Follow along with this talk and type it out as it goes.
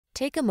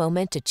Take a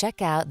moment to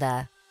check out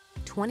the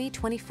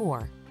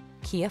 2024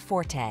 Kia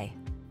Forte.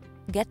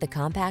 Get the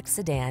compact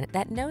sedan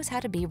that knows how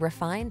to be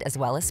refined as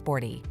well as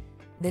sporty.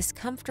 This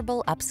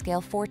comfortable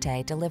upscale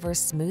Forte delivers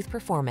smooth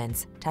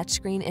performance,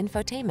 touchscreen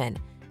infotainment,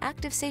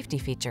 active safety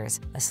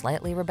features, a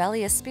slightly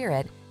rebellious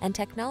spirit, and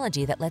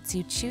technology that lets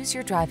you choose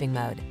your driving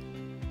mode.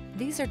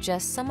 These are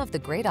just some of the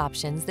great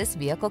options this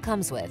vehicle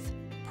comes with: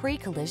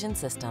 pre-collision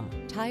system,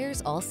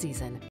 tires all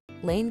season,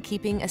 lane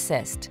keeping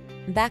assist,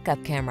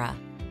 backup camera,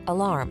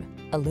 alarm,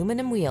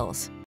 aluminum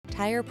wheels,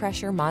 tire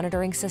pressure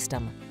monitoring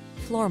system,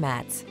 floor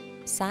mats,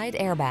 side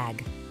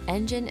airbag,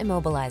 engine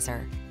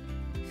immobilizer.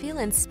 Feel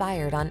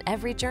inspired on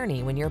every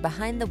journey when you're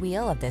behind the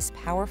wheel of this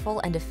powerful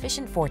and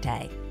efficient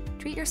Forte.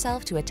 Treat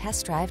yourself to a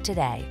test drive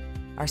today.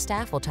 Our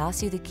staff will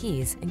toss you the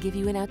keys and give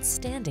you an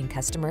outstanding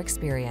customer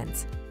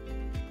experience.